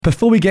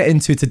Before we get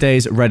into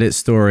today's Reddit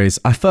stories,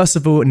 I first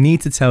of all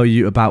need to tell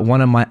you about one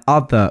of my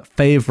other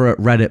favorite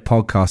Reddit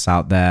podcasts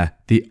out there,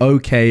 the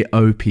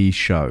OKOP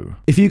Show.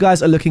 If you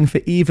guys are looking for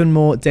even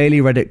more daily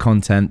Reddit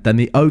content, then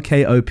the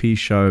OKOP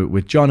Show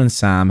with John and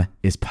Sam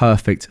is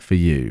perfect for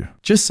you.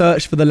 Just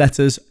search for the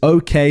letters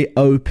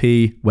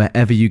OKOP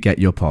wherever you get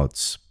your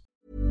pods.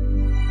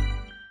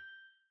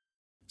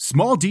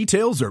 Small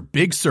details are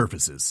big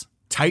surfaces.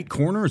 Tight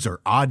corners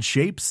are odd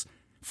shapes.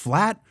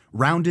 Flat,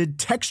 rounded,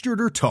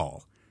 textured, or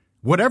tall.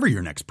 Whatever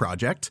your next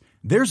project,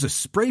 there's a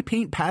spray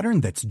paint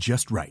pattern that's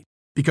just right.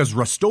 Because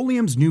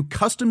Rust-Oleum's new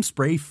Custom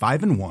Spray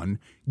 5-in-1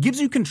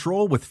 gives you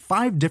control with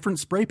 5 different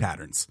spray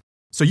patterns.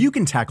 So you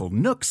can tackle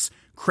nooks,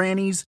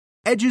 crannies,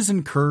 edges,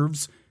 and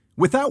curves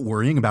without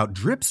worrying about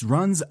drips,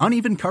 runs,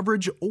 uneven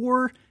coverage,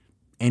 or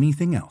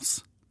anything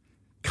else.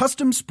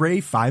 Custom Spray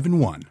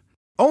 5-in-1.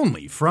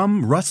 Only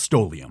from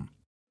Rust-Oleum.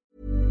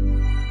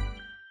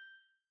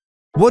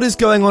 What is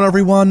going on,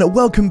 everyone?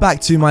 Welcome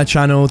back to my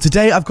channel.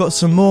 Today I've got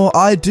some more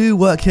I Do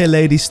Work Here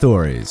Lady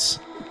stories.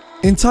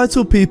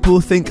 Entitled people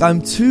think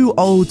I'm too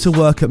old to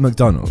work at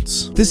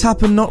McDonald's. This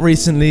happened not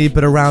recently,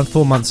 but around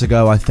 4 months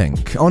ago, I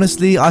think.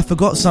 Honestly, I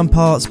forgot some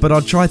parts, but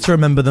I'll try to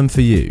remember them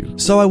for you.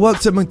 So I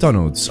worked at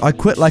McDonald's. I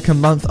quit like a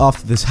month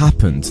after this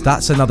happened.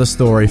 That's another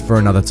story for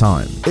another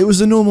time. It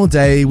was a normal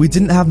day. We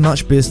didn't have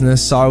much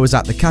business, so I was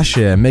at the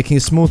cashier making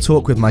a small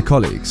talk with my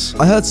colleagues.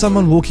 I heard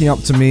someone walking up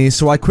to me,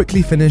 so I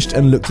quickly finished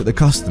and looked at the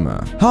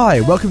customer. "Hi,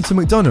 welcome to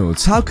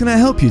McDonald's. How can I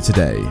help you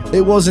today?"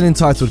 It was an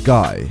entitled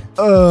guy.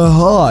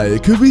 Hi,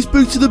 could we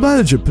speak to the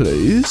manager,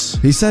 please?"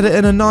 He said it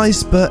in a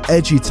nice but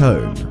edgy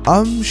tone.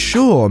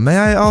 Sure, may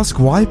I ask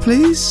why,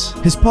 please?"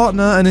 His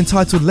partner, an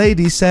entitled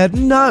lady, said,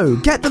 "No,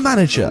 get the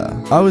manager."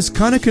 I was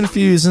kind of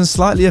confused and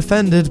slightly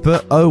offended,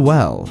 but oh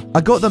well.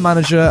 I got the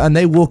manager and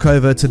they walk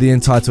over to the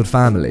entitled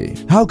family.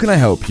 "How can I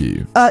help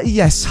you?"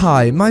 Yes,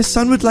 hi, my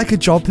son would like a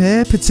job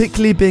here,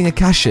 particularly being a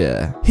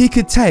cashier. He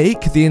could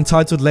take," the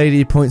entitled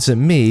lady points at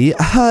me,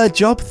 "her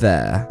job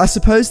there. I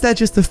suppose they're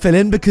just a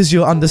fill-in because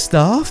you're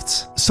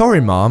understaffed?"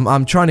 "Sorry, Mom,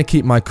 I'm trying to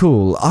keep my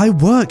cool. I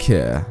work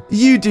here."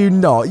 "You do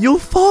not. You're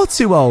far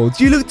too old.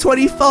 You look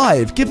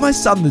 25. Give my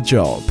son the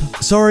job."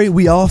 "Sorry,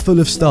 we are full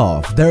of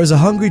staff. There is a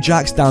Hungry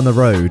Jack's down the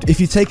road. If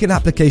you take an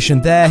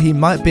application there, he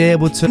might be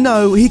able to..."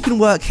 "No, he can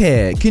work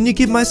here. Can you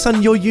give my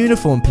son your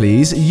uniform,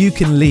 please? You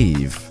can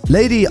leave."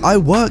 "Lady, I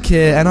work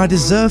here and I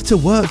deserve to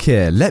work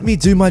here. Let me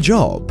do my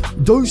job."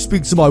 "Don't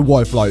speak to my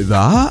wife like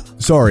that."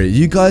 "Sorry,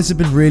 you guys have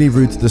been really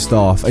rude to the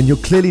staff and you're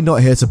clearly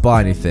not here to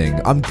buy anything.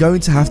 I'm going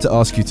to have to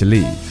ask you to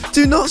leave."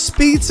 "Do not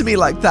speak to me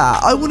like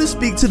that. I want to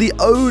speak to the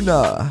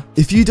owner."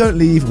 "If you don't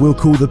leave, we'll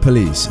call the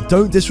police.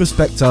 Don't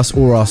disrespect us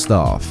or our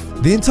staff."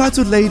 The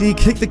entitled lady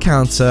kicked the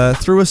counter,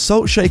 threw a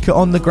salt shaker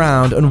on the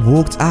ground and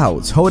walked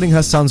out, holding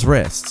her son's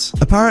wrists.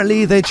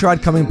 Apparently, they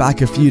tried coming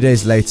back a few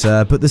days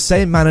later, but the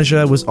same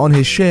manager was on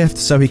his shift,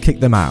 so he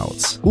kicked them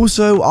out.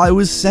 Also, I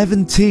was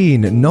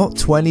 17, not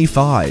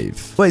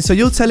 25. Wait, so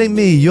you're telling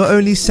me you're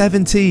only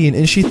 17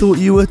 and she thought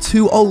you were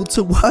too old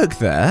to work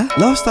there?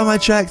 Last time I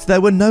checked,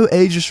 there were no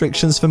age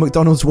restrictions for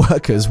McDonald's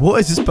workers.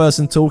 What is this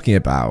person talking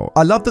about?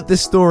 I love that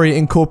this story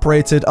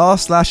incorporated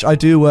r/I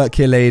do work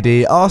here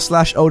lady,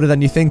 r/older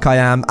than you think I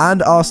am,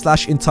 and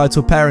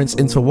r/entitled parents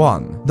into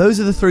one.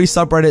 Those are the 3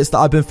 subreddits that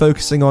I've been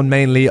focusing on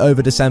mainly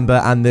over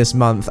December and this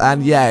month,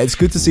 and yeah, it's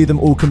good to see them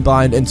all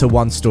combined into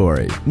one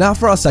story. Now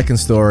for our second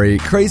story,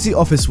 crazy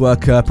office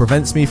worker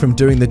prevents me from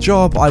doing the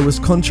job I was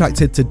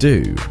contracted to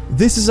do.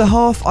 This is a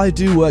half I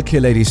do work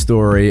here lady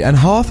story and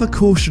half a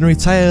cautionary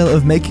tale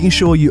of making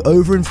sure you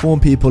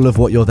overinform people of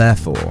what you're there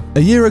for. A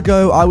year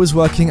ago, I was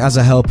working as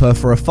a helper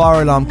for a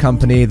fire alarm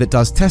company that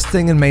does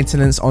testing and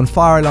maintenance on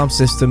fire alarm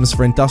systems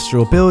for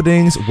industrial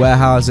buildings,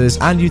 warehouses,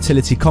 and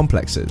utility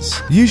complexes.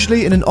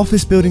 Usually in an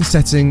office building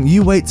setting,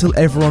 you wait till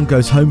everyone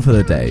goes home for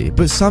the day,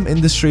 but some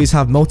industries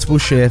have multiple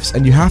shifts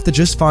and you have to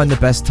just find the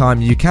best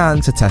time you can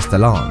to test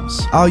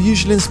alarms. Our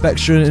usual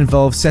inspection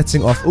involves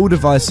setting off all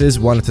devices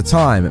one at a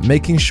time,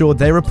 making sure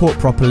they report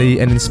properly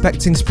and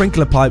inspecting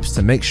sprinkler pipes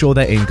to make sure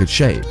they're in good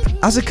shape.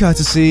 As a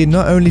courtesy,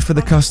 not only for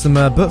the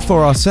customer but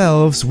for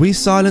ourselves, we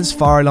silence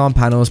fire alarm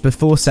panels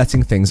before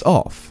setting things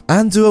off,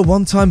 and do a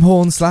one-time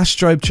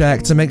horn/strobe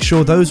check to make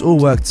sure those all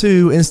work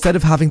too, instead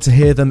of having to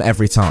hear them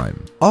every time.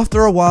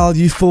 After a while,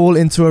 you fall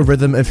into a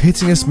rhythm of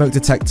hitting a smoke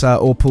detector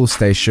or pull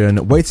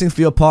station, waiting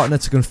for your partner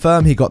to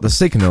confirm he got the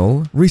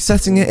signal,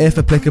 resetting it if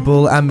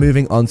applicable, and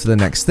moving on to the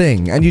next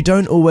thing, and you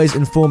don't always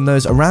inform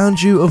those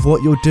around you of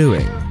what you're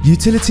doing.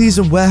 Utilities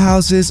and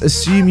warehouses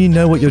assume you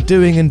know what you're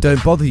doing and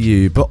don't bother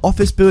you, but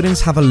office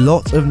buildings have a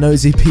lot of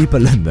nosy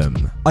people in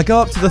them. I go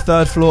up to the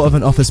 3rd floor of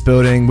an office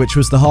building, which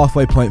was the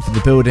halfway point for the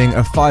building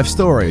of 5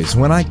 stories,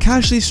 when I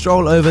casually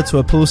stroll over to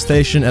a pull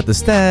station at the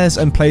stairs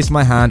and place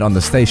my hand on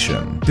the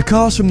station. The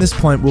cars from this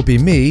point will be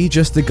me,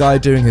 just a guy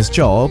doing his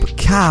job,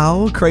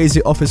 Cal,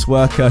 crazy office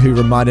worker who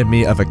reminded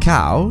me of a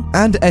cow,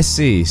 and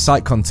SC,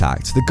 site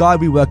contact, the guy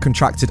we were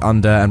contracted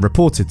under and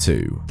reported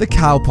to. The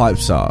cow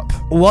pipes up.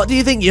 "What do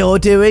you think you're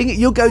doing?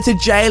 You'll go to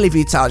jail if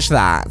you touch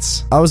that."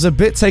 I was a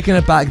bit taken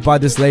aback by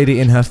this lady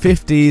in her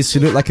 50s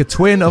who looked like a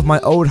twin of my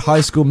old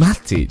high school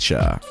math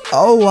teacher.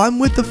 "Oh, I'm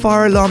with the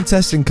fire alarm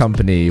testing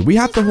company. We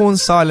have the horn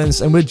silenced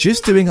and we're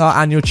just doing our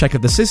annual check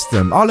of the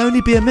system. I'll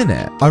only be a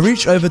minute." I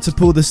reach over to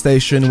pull the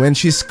station when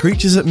she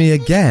screeches at me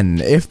again.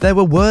 If there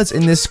were words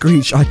in this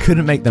screech, I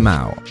couldn't make them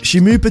out. She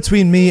moved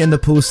between me and the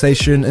pull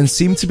station and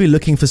seemed to be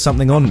looking for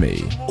something on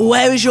me.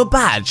 "Where is your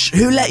badge?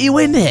 Who let you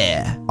in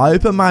here?" I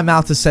opened my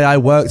mouth to say I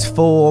worked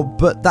for,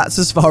 but that's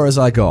as far as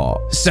I got.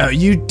 "So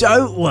you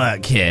don't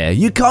work here?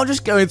 You can't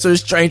just go into a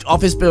strange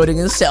office building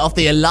and set off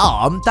the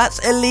alarm? That's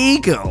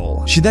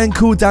illegal." She then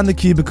called down the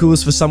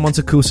cubicles for someone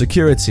to call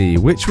security,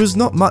 which was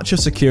not much of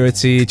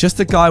security, just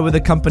a guy with a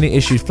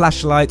company-issued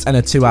flashlight and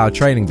a 2-hour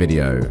training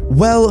video.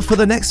 Well, for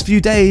the next few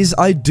days,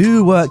 I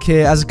do work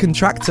here as a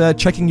contractor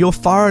checking your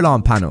fire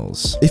alarm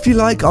panels. If you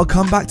like, I'll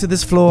come back to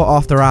this floor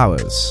after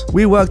hours.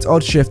 We worked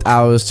odd shift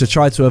hours to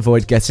try to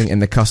avoid getting in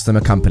the customer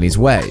company's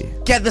way.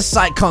 "Get the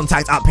site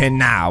contact up here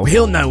now.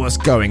 He'll know what's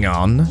going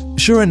on."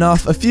 Sure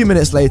enough, a few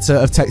minutes later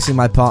of texting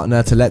my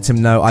partner to let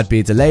him know I'd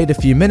be delayed a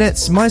few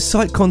minutes, my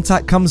site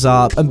contact comes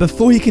up, and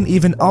before he can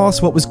even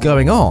ask what was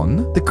going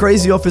on, the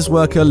crazy office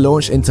worker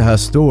launched into her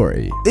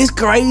story. "This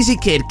crazy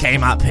kid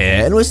came up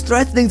here and was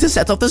threatening to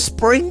set off the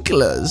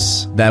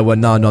sprinklers. There were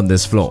none on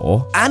this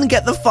floor. And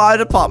get the fire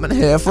department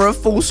here for a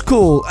false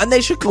call, and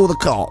they should call the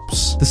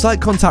cops." The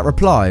site contact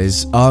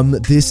replies,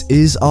 "This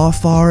is our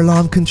fire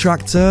alarm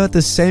contractor.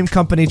 The same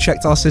company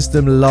checked our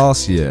system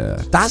last year."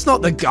 "That's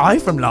not the guy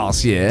from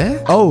last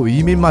year." "Oh,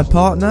 you mean my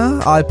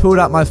partner?" I pulled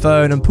out my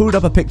phone and pulled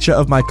up a picture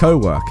of my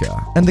co-worker.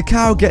 And the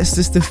cow gets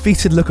this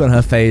defeated look on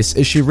her face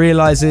as she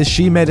realizes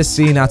she made a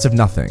scene out of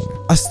nothing.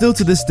 I still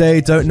to this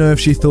day don't know if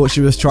she thought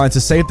she was trying to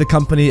save the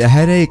company a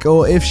headache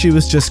or if she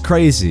was just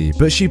crazy,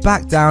 but she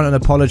backed down and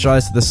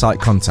apologized to the site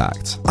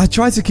contact. I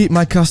tried to keep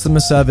my customer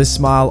service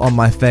smile on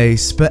my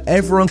face, but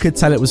everyone could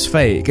tell it was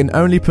fake and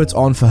only put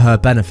on for her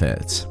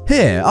benefit.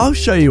 "Here, I'll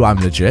show you I'm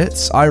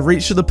legit." I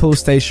reached to the pull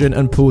station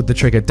and pulled the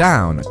trigger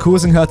down,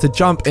 causing her to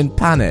jump in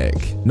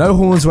panic. No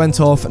horns went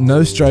off,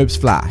 no strobes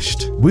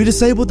flashed. We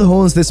disabled the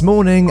horns this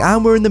morning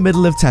and we're in the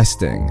middle of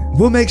testing.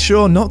 We'll make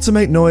sure not to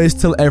make noise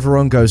till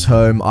everyone goes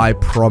home, I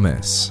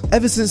promise.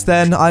 Ever since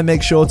then, I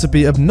make sure to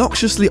be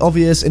obnoxiously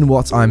obvious in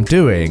what I'm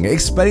doing,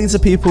 explaining to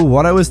people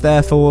what I was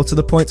there for to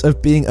the point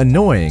of being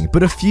annoying,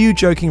 but a few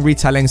joking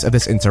retellings of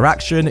this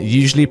interaction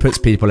usually puts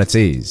people at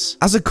ease.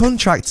 As a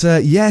contractor,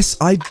 yes,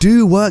 I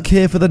do work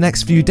here for the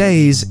next few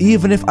days,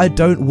 even if I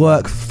don't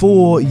work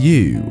for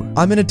you.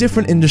 I'm in a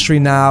different industry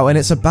now, and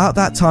it's about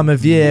that time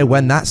of year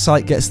when that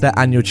site gets their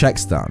annual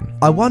checks done.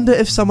 I wonder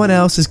if someone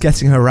else is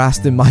getting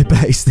harassed in my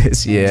base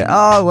this year.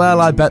 Oh,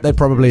 well, I bet they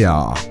probably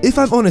are. If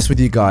I'm honest with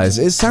you guys,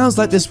 it sounds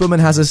like this woman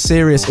has a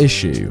serious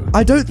issue.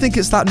 I don't think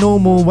it's that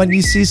normal when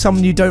you see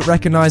someone you don't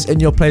recognize in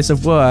your place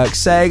of work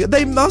saying,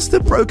 "They must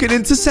have broken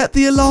in to set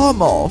the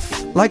alarm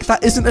off." Like,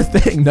 that isn't a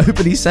thing.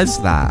 Nobody says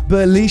that.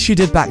 But at least she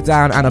did back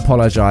down and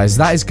apologize.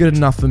 That is good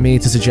enough for me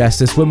to suggest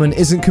this woman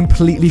isn't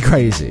completely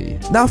crazy.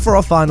 Now for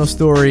our final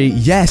story.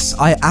 Yes,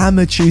 I am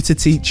a tutor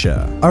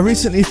teacher. I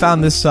recently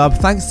found this sub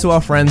thanks to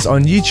our friends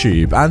on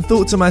YouTube and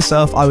thought to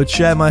myself I would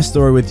share my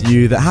story with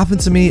you that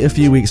happened to me a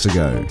few weeks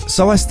ago.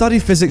 So I study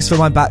physics for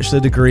my bachelor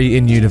degree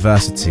in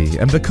university,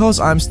 and because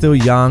I'm still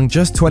young,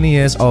 just 20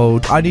 years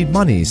old, I need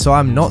money, so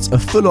I'm not a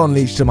full-on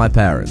leech to my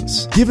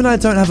parents. Given I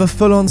don't have a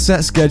full-on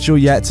set schedule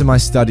yet to my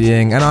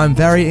studying and I'm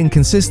very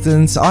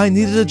inconsistent, I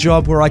needed a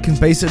job where I can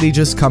basically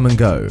just come and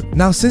go.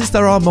 Now, since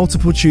there are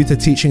multiple tutor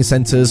teaching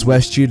centers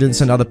where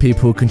students and other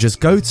people can just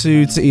go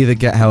to either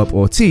get help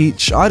or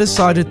teach, I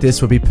decided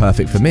this would be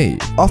perfect for me.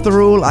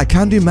 After all, I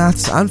can do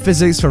maths and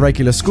physics for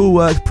regular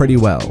schoolwork pretty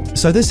well.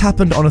 So this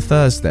happened on a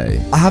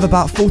Thursday. I have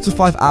about 4 to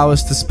 5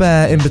 hours to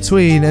spare in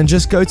between and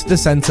just go to the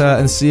center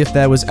and see if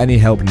there was any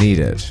help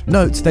needed.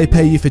 Note, they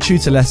pay you for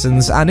tutor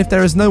lessons, and if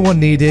there is no one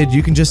needed,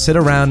 you can just sit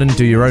around and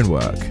do your own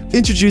work.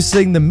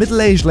 Introducing the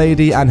middle-aged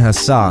lady and her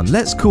son.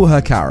 Let's call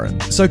her Karen.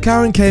 So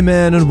Karen came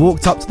in and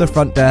walked up to the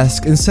front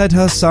desk and said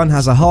her son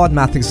has a hard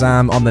math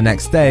exam on the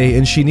next day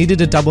and she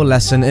needed a double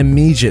lesson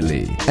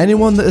immediately.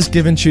 Anyone that has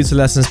given tutor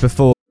lessons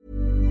before.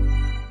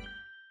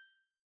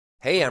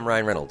 Hey, I'm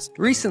Ryan Reynolds.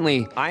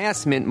 Recently, I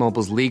asked Mint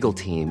Mobile's legal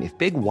team if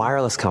big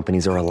wireless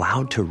companies are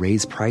allowed to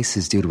raise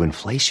prices due to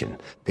inflation.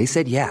 They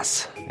said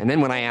yes. And then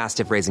when I asked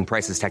if raising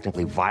prices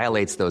technically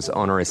violates those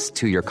onerous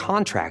 2-year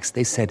contracts,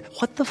 they said,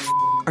 "What the f***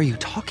 are you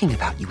talking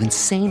about, you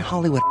insane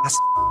Hollywood ass?"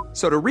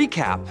 So to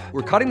recap,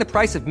 we're cutting the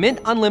price of Mint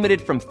Unlimited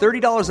from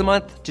 $30 a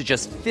month to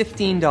just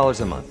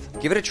 $15 a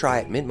month. Give it a try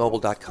at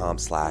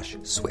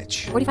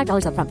mintmobile.com/switch.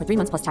 $45 up front for 3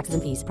 months plus taxes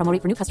and fees. Promo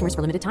rate for new customers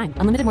for limited time.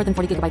 Unlimited more than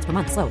 40 gigabytes per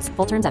month. Slows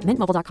full terms at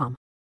mintmobile.com.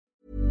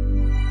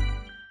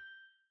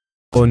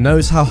 or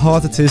knows how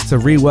hard it is to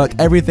rework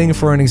everything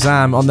for an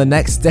exam on the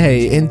next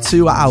day in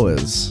 2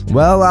 hours.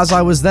 Well, as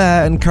I was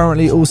there and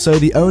currently also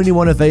the only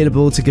one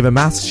available to give a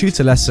maths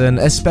tutor lesson,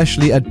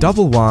 especially a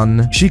double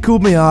one, she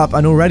called me up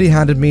and already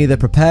handed me the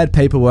prepared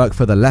paperwork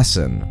for the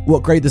lesson,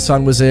 what grade the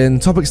son was in,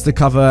 topics to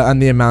cover, and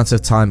the amount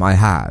of time I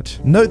had.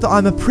 Note that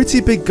I'm a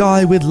pretty big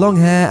guy with long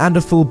hair and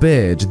a full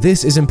beard.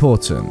 This is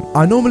important.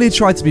 I normally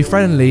try to be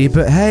friendly,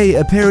 but hey,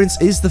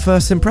 appearance is the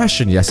first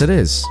impression, yes it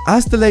is.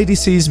 As the lady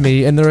sees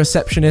me and the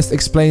receptionist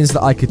explains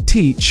that I could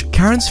teach,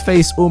 Karen's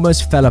face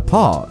almost fell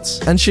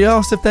apart, and she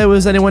asked if there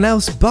was anyone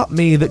else but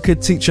me that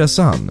could teach her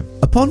son.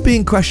 Upon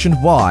being questioned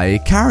why,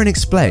 Karen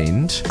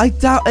explained, "I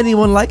doubt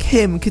anyone like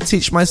him could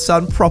teach my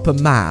son proper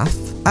math."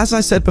 As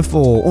I said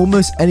before,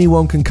 almost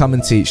anyone can come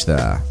and teach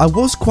there. I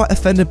was quite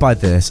offended by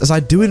this, as I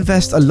do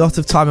invest a lot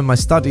of time in my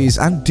studies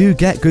and do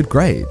get good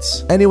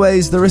grades.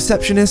 Anyways, the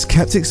receptionist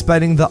kept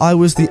explaining that I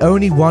was the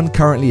only one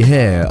currently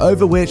here,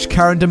 over which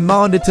Karen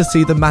demanded to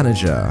see the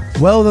manager.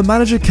 Well, the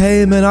manager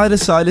came and I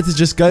decided to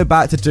just go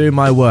back to doing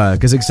my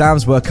work as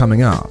exams were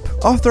coming up.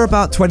 After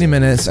about 20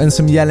 minutes and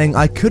some yelling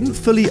I couldn't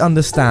fully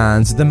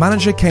understand, the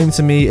manager came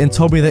to me and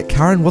told me that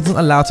Karen wasn't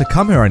allowed to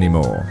come here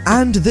anymore,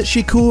 and that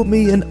she called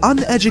me an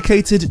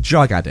uneducated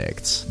drug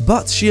addict.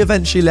 But she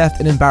eventually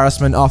left in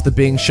embarrassment after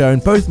being shown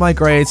both my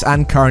grades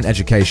and current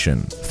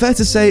education. Fair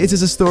to say it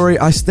is a story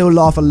I still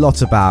laugh a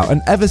lot about,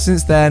 and ever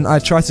since then I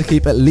try to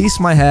keep at least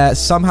my hair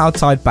somehow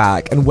tied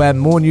back and wear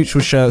more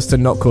neutral shirts to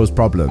not cause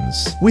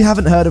problems. We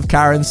haven't heard of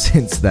Karen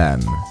since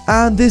then.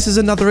 And this is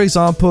another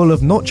example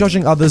of not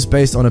judging others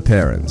based on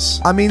appearance.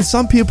 I mean,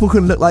 some people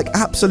can look like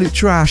absolute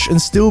trash and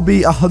still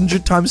be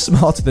 100 times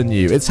smarter than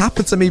you. It's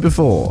happened to me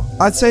before.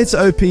 I'd say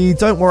to OP,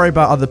 don't worry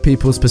about other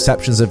people's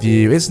perceptions of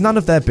you. It's none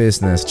of their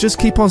business. Just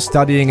keep on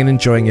studying and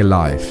enjoying your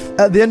life.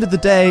 At the end of the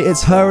day,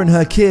 it's her and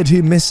her kid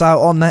who miss out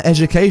on their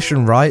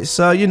education, right?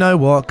 So you know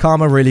what?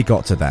 Karma really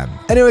got to them.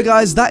 Anyway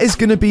guys, that is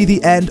going to be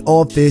the end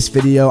of this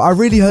video. I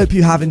really hope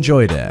you have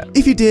enjoyed it.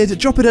 If you did,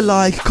 drop it a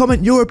like,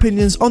 comment your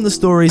opinions on the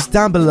stories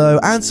down below,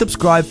 and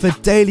subscribe for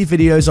daily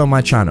videos on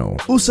my channel.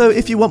 Also,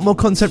 if you want more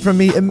content from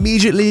me,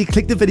 immediately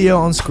click the video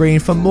on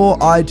screen for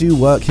more I Do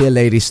Work Here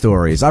Lady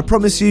stories. I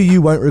promise you,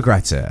 you won't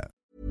regret it.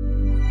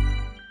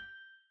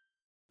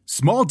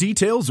 Small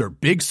details are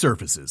big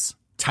surfaces.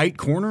 Tight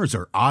corners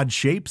are odd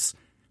shapes.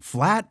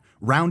 Flat,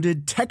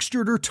 rounded,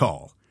 textured, or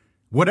tall.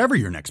 Whatever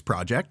your next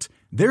project,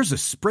 there's a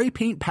spray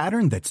paint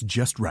pattern that's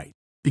just right.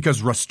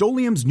 Because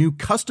Rust-Oleum's new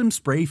Custom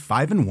Spray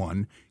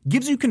 5-in-1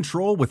 gives you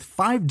control with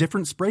 5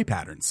 different spray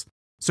patterns.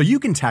 So you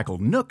can tackle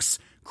nooks,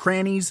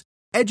 crannies,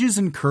 edges,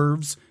 and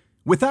curves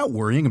without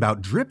worrying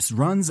about drips,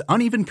 runs,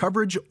 uneven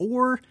coverage,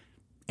 or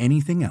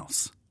anything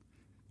else.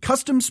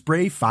 Custom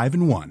Spray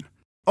 5-in-1.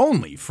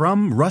 Only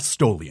from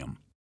Rust-Oleum.